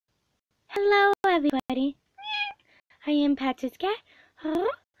everybody. I am Pat's cat.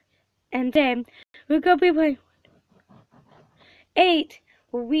 And then we're going to be playing 8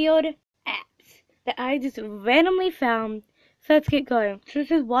 weird apps that I just randomly found. So let's get going. So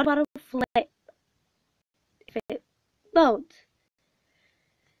this is water bottle flip. If it loads.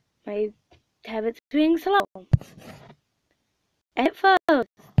 My tablet's being slow. And it froze.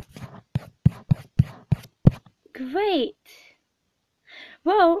 Great.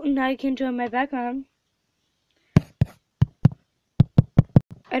 Well, now you can join my background.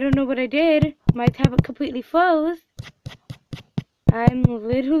 I don't know what I did. My tablet completely froze. I'm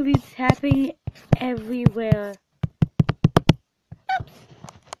literally tapping everywhere. Oops.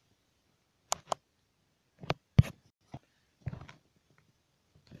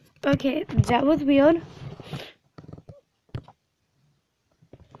 Okay, that was weird.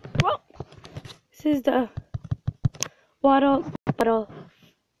 Well, this is the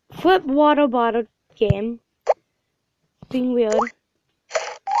flip water bottle game. Being weird.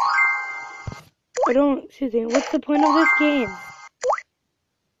 I don't see anything. What's the point of this game?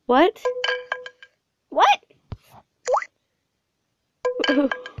 What? What?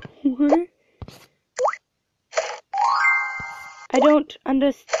 What? I don't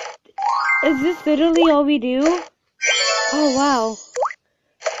understand. Is this literally all we do? Oh wow.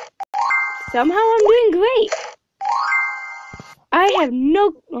 Somehow I'm doing great. I have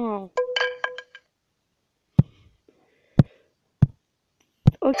no... Oh.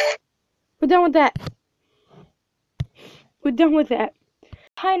 Okay. We're done with that. We're done with that.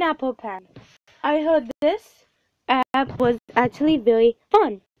 Pineapple pen. I heard this app was actually very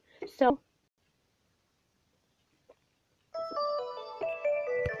fun. So,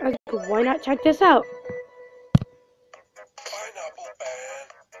 why not check this out?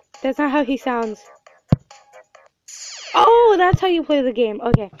 That's not how he sounds. Oh, that's how you play the game.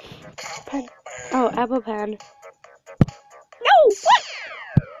 Okay. Apple pen. No! What?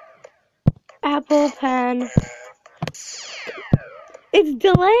 Apple pen. It's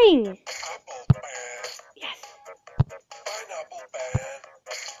delaying. Yes.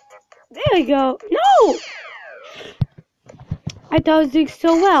 There we go. No! I thought I was doing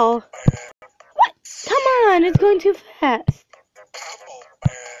so well. What? Come on, it's going too fast.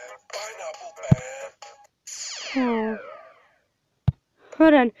 Oh.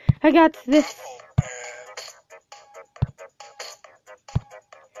 Hold on, I got this.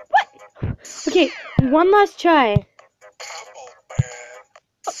 What? Okay, one last try.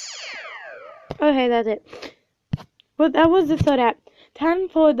 Okay, that's it. Well, that was the third app. Time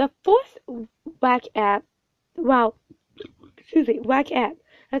for the fourth whack app. Wow. Excuse me, whack app.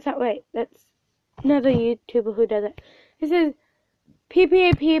 That's not right. That's another YouTuber who does it. This is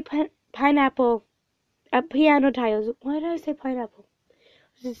PPAP pineapple. Piano tiles. Why did I say pineapple?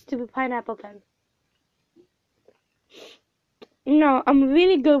 This is a stupid pineapple pen. No, I'm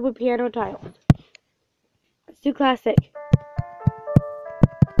really good with piano tiles. Let's do classic.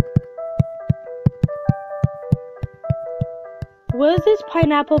 Where's this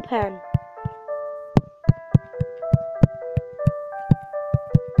pineapple pen?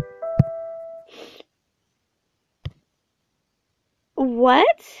 What?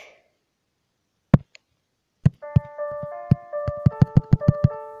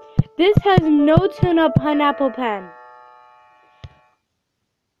 This has no tune-up pineapple pen.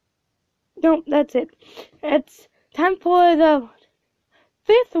 Nope, that's it. It's time for the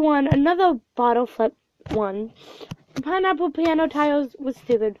fifth one, another bottle flip one. The pineapple piano tiles was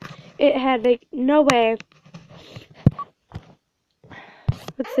stupid. It had, like, no way.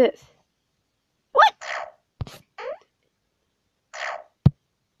 What's this? What?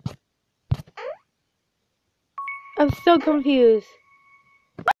 I'm so confused.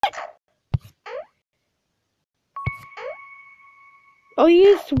 What? Oh,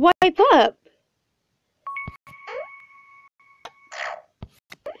 you swipe up.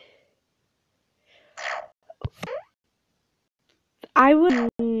 I would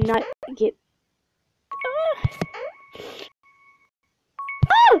not get...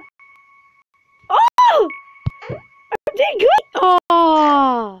 Oh! Oh! I did good!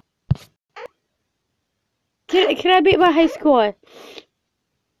 Oh! Can I beat my high score?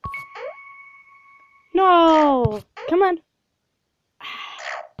 No! Come on.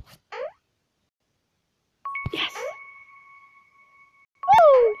 Yes!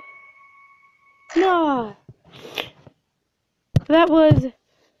 Woo! No! That was...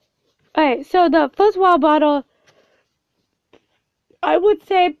 Alright, so the first water bottle, I would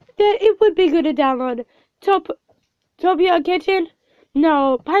say that it would be good to download. Topia Kitchen?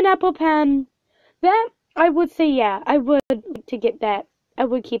 No. Pineapple Pen? That, I would say yeah. I would to get that. I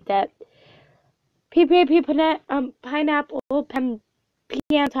would keep that. pineapple,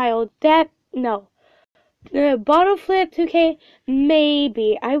 piano tile. That, no. The bottle flip 2K,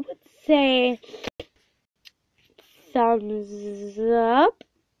 maybe. I would say thumbs up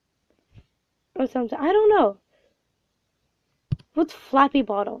or something. I don't know. What's Flappy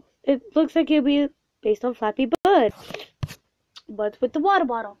Bottle? It looks like it'd be based on Flappy Bird, but with the water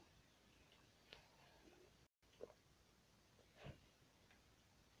bottle.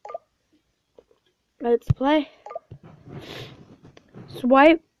 Let's play.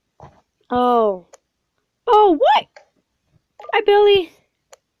 Swipe. Oh. Oh, what? I barely.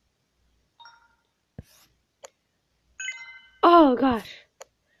 Oh, gosh.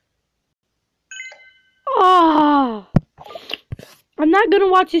 Oh. I'm not gonna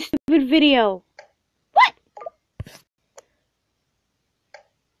watch this stupid video. What?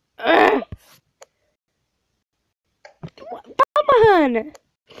 Ugh. Come on.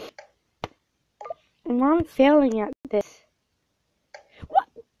 I'm failing at this. What?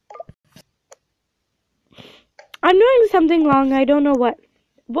 I'm doing something wrong. I don't know what.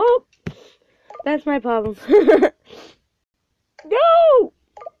 Well, that's my problem. No!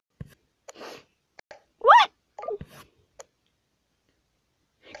 What?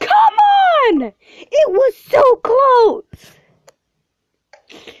 Come on! It was so close!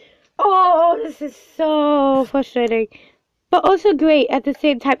 Oh, this is so frustrating. But also great at the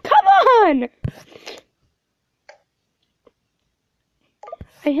same time. Come on!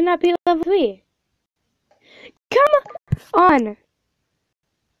 I cannot be level 3. Come on!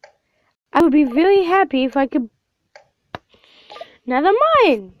 I would be really happy if I could... Never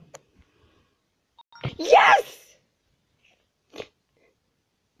mind! Yes!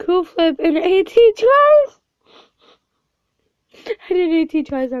 Cool flip in 18 tries! I did 18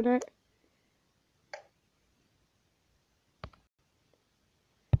 tries on that.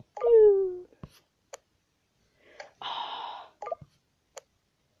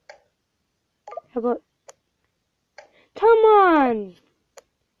 How about... Come on!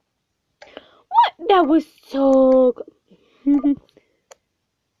 What? That was so good.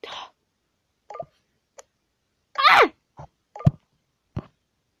 Ah!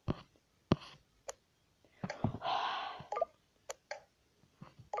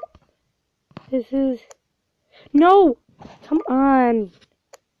 This is... No! Come on.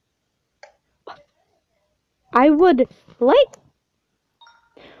 I would like...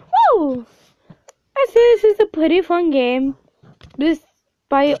 Whoa! I say this is a pretty fun game.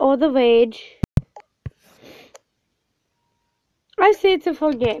 Despite all the rage. I say it's a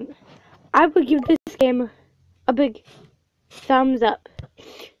fun game. I would give this game a big thumbs up.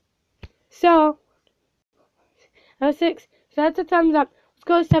 So, that was 6. So that's a thumbs up. Let's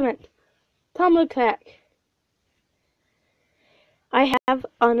go to 7th. Tumblr Crack. I have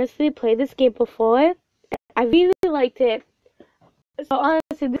honestly played this game before. I really liked it. So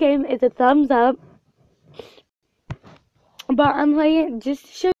honestly, this game is a thumbs up. But I'm playing it just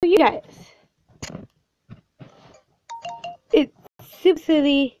to show you guys. It's super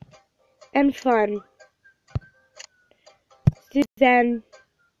silly and fun. Then,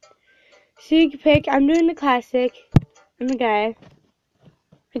 so you can pick. I'm doing the classic. I'm the guy.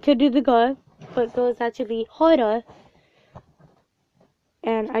 I could do the girl, but girl is actually harder.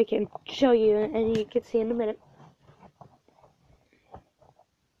 And I can show you, and you can see in a minute.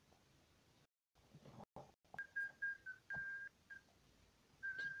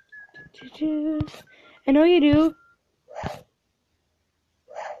 And all you do,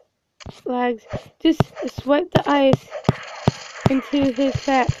 flags, just swipe the ice into his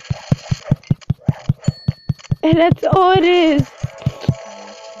sack. And that's all it is.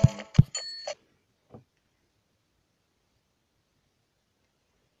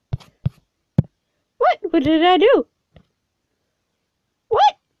 What? What did I do?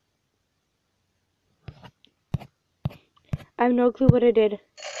 What? I have no clue what I did.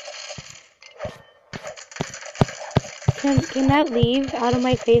 Can that leave out of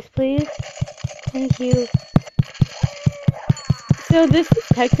my face, please? Thank you. So this is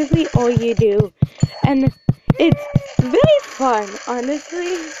technically all you do. And it's really fun,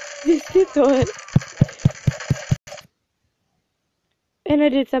 honestly. Just to do it. And I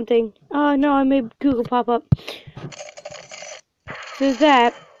did something. Oh no, I made Google pop up. So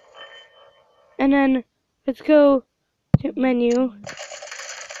that. And then let's go to menu.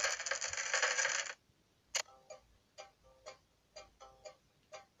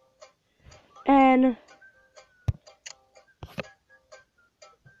 And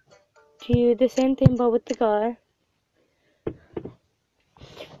do the same thing but with the girl.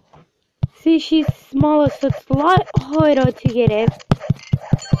 See, she's smaller, so it's a lot harder to get it.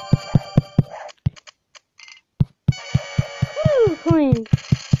 fine.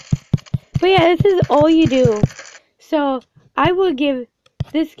 But yeah, this is all you do. So I will give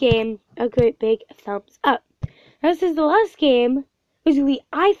this game a great big thumbs up. This is the last game, which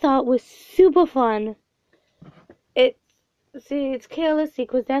I thought was super fun. It's Careless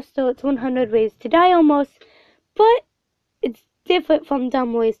Sequels, so it's 100 Ways to Die almost, but it's different from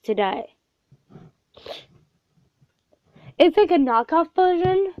Dumb Ways to Die. It's like a knockoff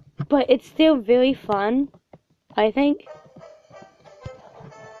version, but it's still very fun, I think.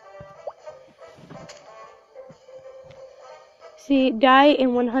 See, die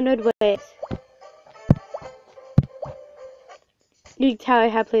in 100 ways. You can tell I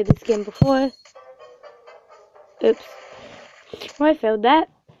have played this game before. Oops. Oh, I failed that.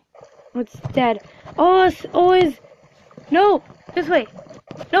 It's dead. Oh, it's always... No! This way.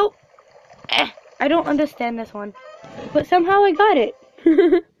 Nope. I don't understand this one. But somehow I got it.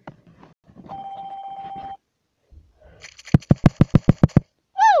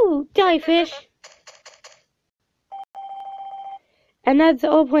 Woo! Die, fish! And that's the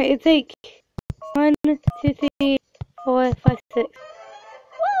whole point. It's like 1, 2, 3, 4, 5, 6.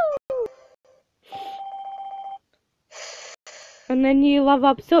 Woo! And then you level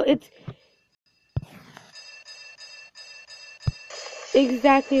up. So it's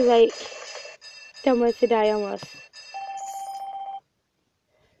exactly like Dumb Ways to Die almost.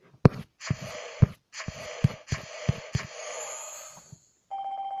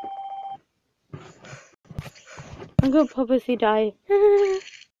 I'm gonna purposely die.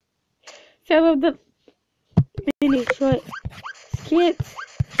 Some of the mini short skits.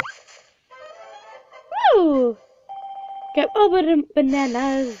 Woo! Get over the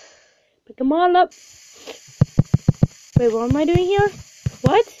bananas. Pick them all up. Wait, what am I doing here?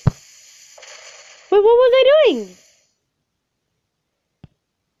 What? Wait, what was I doing?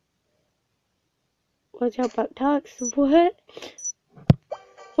 Watch out, butt talks. What?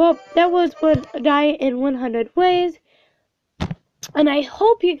 Well, that was what Die in 100 Ways. And I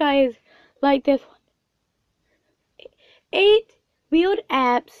hope you guys like this one. 8 weird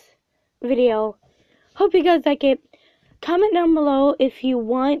apps video. Hope you guys like it. Comment down below if you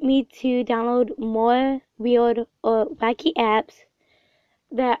want me to download more weird or wacky apps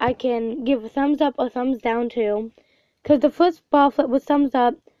that I can give a thumbs up or thumbs down to. Because the first ball flip was thumbs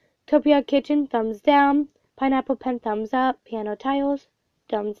up. Topia Kitchen, thumbs down. Pineapple Pen, thumbs up. Piano Tiles,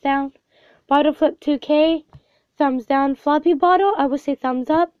 thumbs down. Bottle Flip 2K, thumbs down. Floppy Bottle, I would say thumbs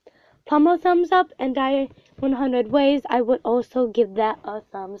up. Plumber, thumbs up. And Die 100 Ways, I would also give that a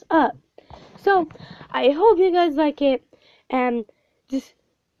thumbs up. So, I hope you guys like it. And just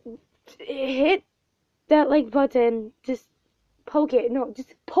hit that like button. Just poke it. No,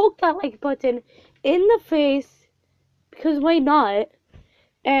 just poke that like button in the face. Because why not?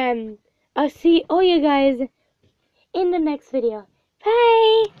 And I'll see all you guys in the next video.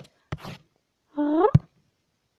 Bye!